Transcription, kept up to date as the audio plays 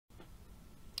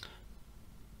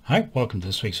Hi, welcome to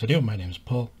this week's video. My name is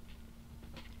Paul.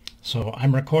 So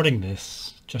I'm recording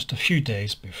this just a few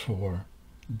days before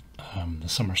the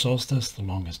summer solstice, the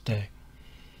longest day.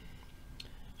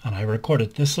 And I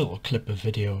recorded this little clip of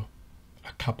video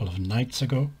a couple of nights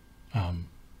ago.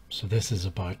 So this is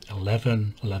about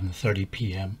 11:30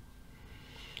 p.m.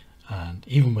 And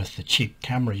even with the cheap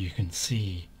camera, you can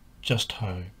see just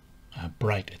how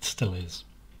bright it still is.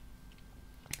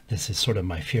 This is sort of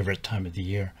my favorite time of the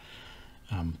year.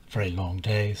 Very long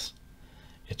days.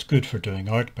 It's good for doing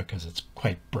art because it's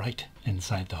quite bright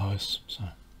inside the house. So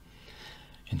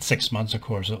in 6 months, of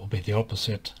course, it will be the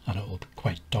opposite, and it will be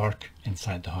quite dark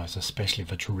inside the house, especially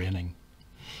if it's raining.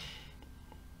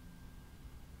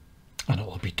 And it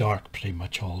will be dark pretty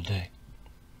much all day.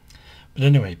 But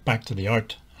anyway, back to the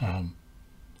art.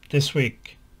 This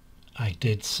week I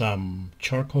did some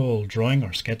charcoal drawing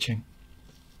or sketching.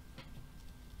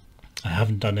 I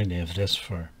haven't done any of this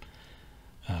for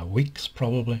weeks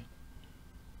probably.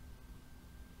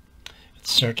 It's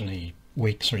certainly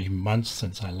weeks or even months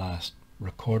since I last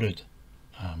recorded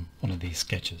one of these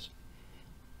sketches.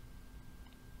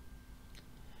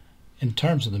 In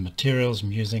terms of the materials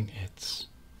I'm using, it's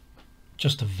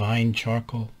just a vine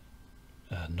charcoal,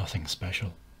 nothing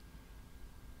special.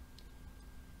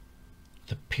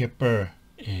 The paper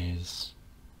it's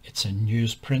a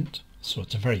newsprint, so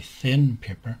it's a very thin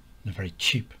paper, a very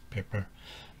cheap paper.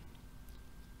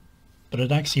 But it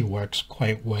actually works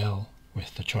quite well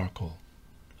with the charcoal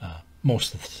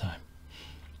most of the time.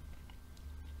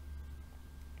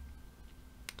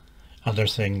 Other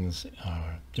things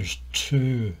are, there's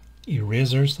two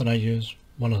erasers that I use.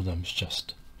 One of them's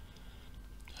just,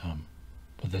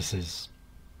 but this is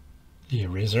the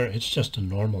eraser. It's just a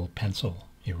normal pencil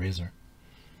eraser.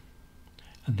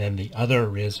 And then the other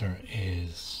eraser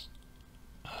is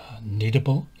a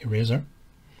kneadable eraser.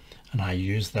 And I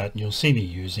use that, and you'll see me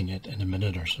using it in a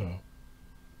minute or so.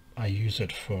 I use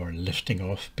it for lifting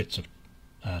off bits of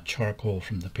charcoal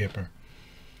from the paper,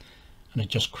 and it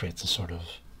just creates a sort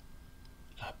of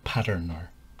pattern or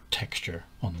texture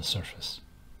on the surface.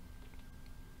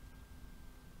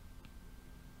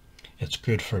 It's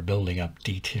good for building up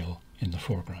detail in the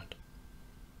foreground.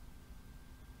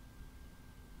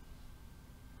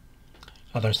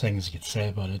 Other things you could say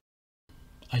about it.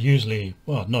 I usually,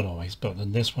 well, not always, but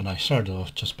in this one I started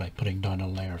off just by putting down a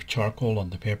layer of charcoal on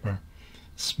the paper,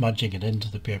 smudging it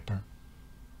into the paper,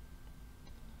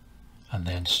 and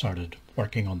then started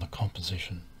working on the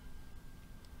composition.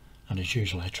 And as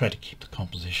usual, I try to keep the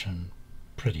composition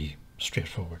pretty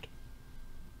straightforward.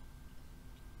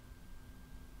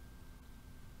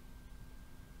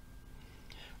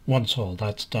 Once all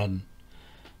that's done,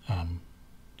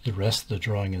 the rest of the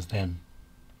drawing is then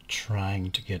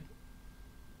trying to get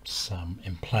some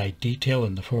implied detail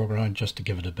in the foreground just to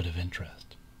give it a bit of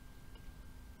interest.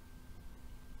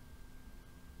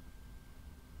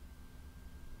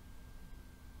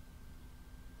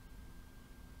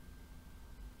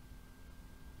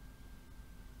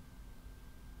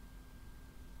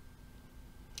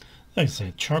 Like I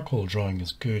say, charcoal drawing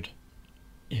is good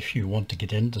if you want to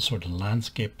get into sort of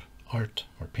landscape art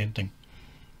or painting.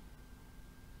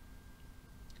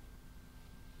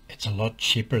 It's a lot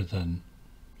cheaper than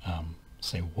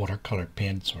say watercolor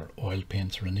paints or oil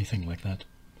paints or anything like that.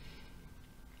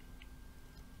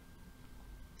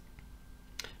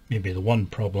 Maybe the one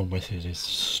problem with it is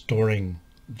storing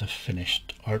the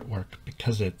finished artwork,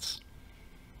 because it's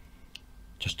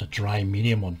just a dry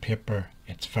medium on paper.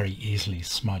 It's very easily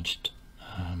smudged.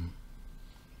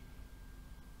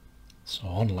 So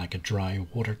unlike a dry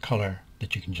watercolor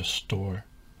that you can just store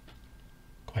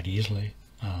quite easily,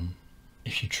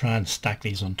 if you try and stack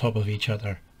these on top of each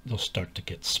other, they'll start to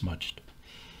get smudged.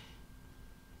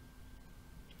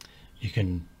 You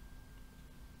can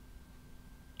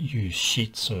use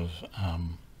sheets of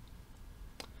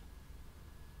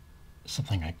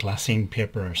something like glassine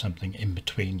paper or something in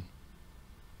between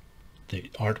the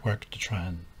artwork to try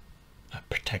and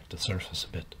protect the surface a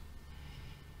bit.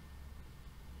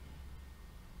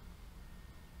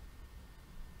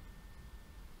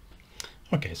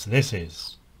 Okay, so this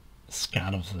is a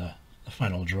scan of the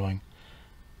final drawing.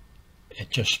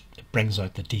 It brings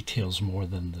out the details more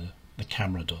than the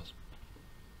camera does.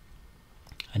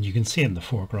 And you can see in the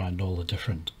foreground all the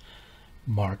different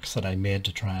marks that I made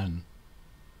to try and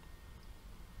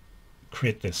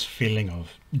create this feeling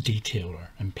of detail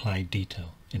or implied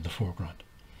detail in the foreground.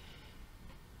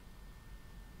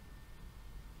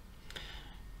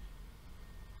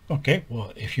 Okay,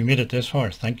 well, if you made it this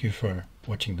far, thank you for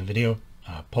watching the video.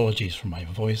 Apologies for my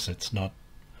voice. It's not,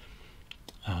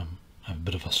 I have a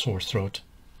bit of a sore throat,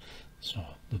 so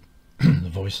the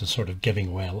voice voice is sort of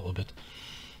giving way a little bit.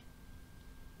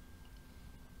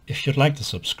 If you'd like to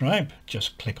subscribe,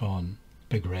 just click on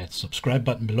the big red subscribe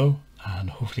button below, and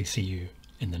hopefully see you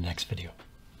in the next video.